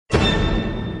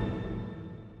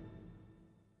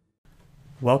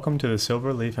Welcome to the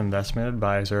Silverleaf Investment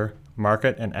Advisor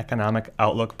Market and Economic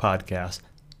Outlook Podcast.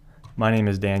 My name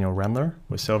is Daniel Rendler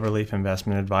with Silverleaf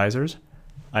Investment Advisors.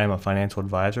 I am a financial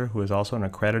advisor who is also an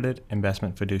accredited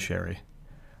investment fiduciary.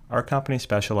 Our company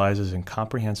specializes in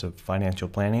comprehensive financial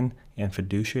planning and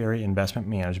fiduciary investment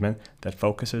management that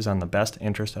focuses on the best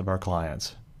interest of our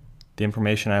clients. The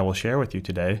information I will share with you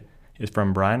today is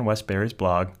from Brian Wesbury's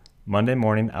blog, Monday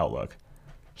Morning Outlook.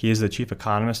 He is the chief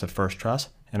economist of First Trust,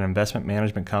 an investment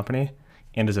management company,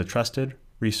 and is a trusted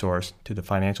resource to the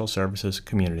financial services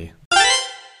community.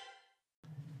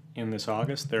 In this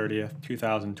August 30th,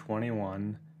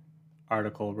 2021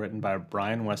 article written by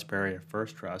Brian Wesbury of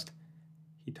First Trust,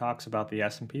 he talks about the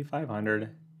S&P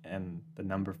 500 and the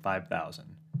number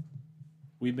 5,000.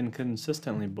 We've been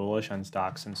consistently bullish on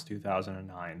stocks since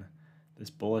 2009.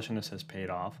 This bullishness has paid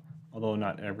off, although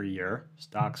not every year.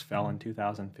 Stocks fell in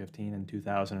 2015 and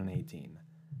 2018.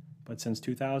 But since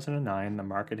 2009, the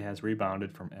market has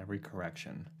rebounded from every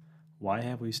correction. Why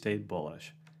have we stayed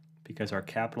bullish? Because our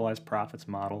capitalized profits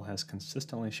model has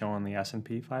consistently shown the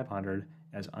S&P 500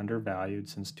 as undervalued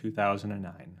since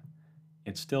 2009.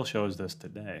 It still shows this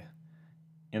today.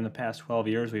 In the past 12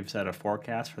 years, we've set a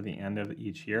forecast for the end of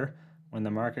each year. When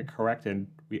the market corrected,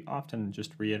 we often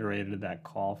just reiterated that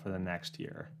call for the next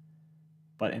year.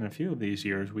 But in a few of these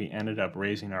years, we ended up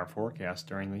raising our forecast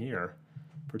during the year.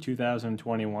 For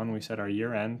 2021, we set our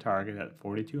year-end target at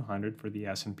 4,200 for the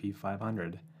S&P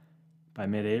 500. By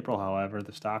mid-April, however,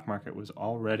 the stock market was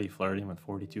already flirting with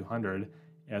 4,200.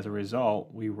 As a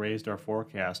result, we raised our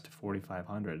forecast to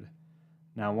 4,500.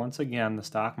 Now, once again, the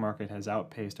stock market has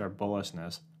outpaced our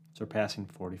bullishness, surpassing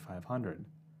 4,500.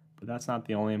 But that's not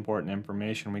the only important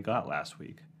information we got last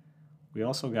week. We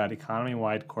also got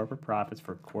economy-wide corporate profits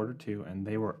for quarter two, and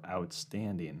they were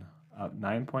outstanding, up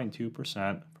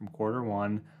 9.2% from quarter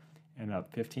one and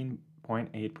up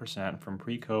 15.8% from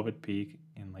pre-COVID peak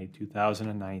in late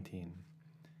 2019.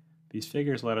 These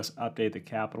figures let us update the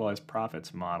capitalized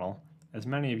profits model. As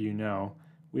many of you know,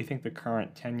 we think the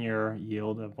current 10-year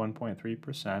yield of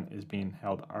 1.3% is being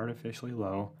held artificially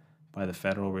low by the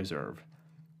Federal Reserve.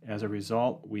 As a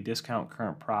result, we discount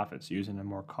current profits using a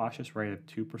more cautious rate of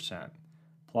 2%.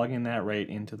 Plugging that rate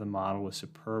into the model with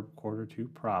superb quarter two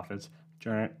profits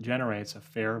generates a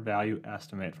fair value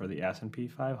estimate for the S&P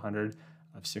 500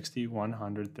 of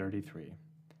 6,133.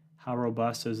 How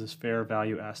robust is this fair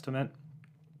value estimate?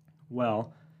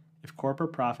 Well, if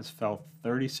corporate profits fell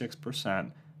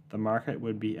 36%, the market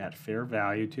would be at fair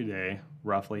value today,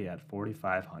 roughly at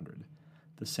 4,500.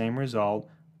 The same result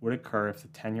would occur if the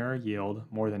 10-year yield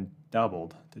more than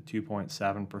doubled to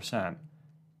 2.7%.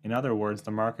 In other words,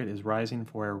 the market is rising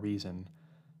for a reason.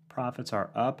 Profits are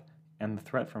up, and the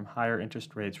threat from higher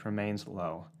interest rates remains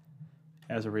low.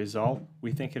 As a result,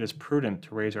 we think it is prudent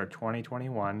to raise our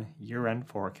 2021 year-end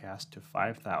forecast to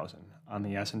 5,000 on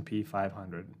the S&P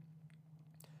 500.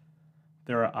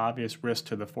 There are obvious risks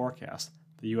to the forecast.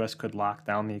 The U.S. could lock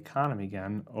down the economy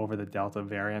again over the Delta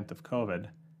variant of COVID.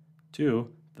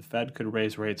 2. The Fed could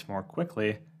raise rates more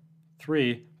quickly.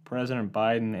 3. President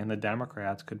Biden and the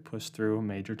Democrats could push through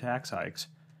major tax hikes.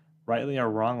 Rightly or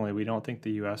wrongly, we don't think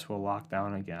the U.S. will lock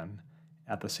down again.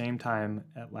 At the same time,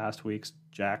 at last week's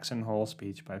Jackson Hole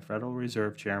speech by Federal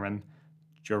Reserve Chairman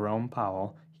Jerome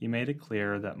Powell, he made it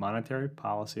clear that monetary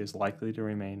policy is likely to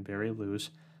remain very loose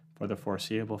for the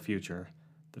foreseeable future.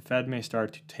 The Fed may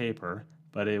start to taper,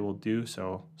 but it will do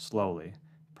so slowly,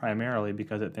 primarily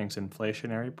because it thinks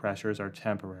inflationary pressures are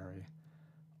temporary.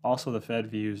 Also, the Fed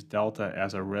views Delta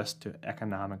as a risk to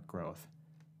economic growth.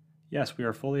 Yes, we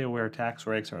are fully aware tax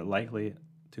rates are likely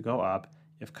to go up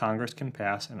if Congress can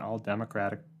pass an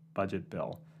all-Democratic budget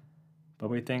bill.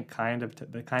 But we think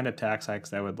the kind of tax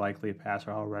hikes that would likely pass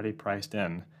are already priced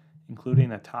in,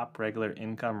 including a top regular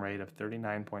income rate of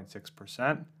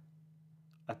 39.6%,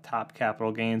 a top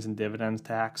capital gains and dividends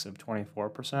tax of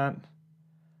 24%.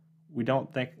 We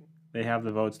don't think they have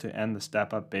the votes to end the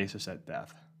step-up basis at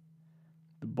death.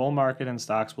 The bull market in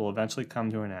stocks will eventually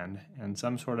come to an end, and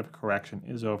some sort of correction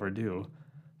is overdue,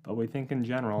 but we think in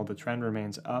general the trend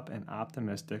remains up and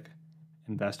optimistic.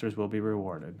 Investors will be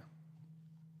rewarded.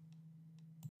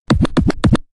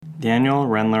 Daniel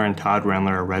Rendler and Todd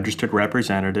Rendler are registered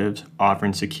representatives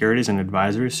offering securities and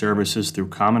advisory services through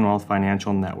Commonwealth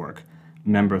Financial Network,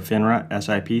 member of FINRA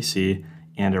SIPC,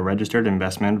 and a registered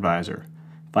investment advisor.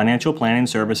 Financial planning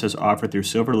services offered through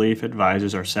Silverleaf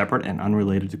Advisors are separate and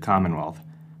unrelated to Commonwealth.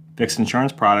 Fixed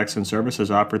insurance products and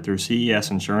services offered through CES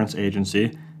Insurance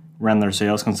Agency, Rendler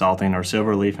Sales Consulting, or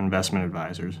Silverleaf Investment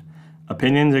Advisors.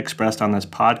 Opinions expressed on this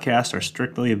podcast are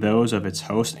strictly those of its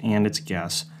host and its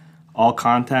guests. All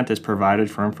content is provided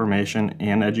for information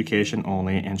and education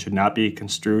only and should not be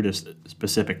construed as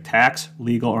specific tax,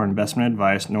 legal, or investment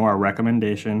advice, nor a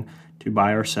recommendation to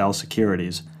buy or sell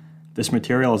securities. This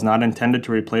material is not intended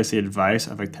to replace the advice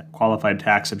of a qualified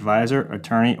tax advisor,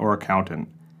 attorney, or accountant.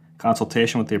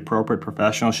 Consultation with the appropriate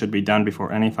professional should be done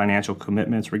before any financial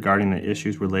commitments regarding the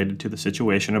issues related to the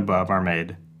situation above are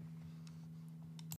made.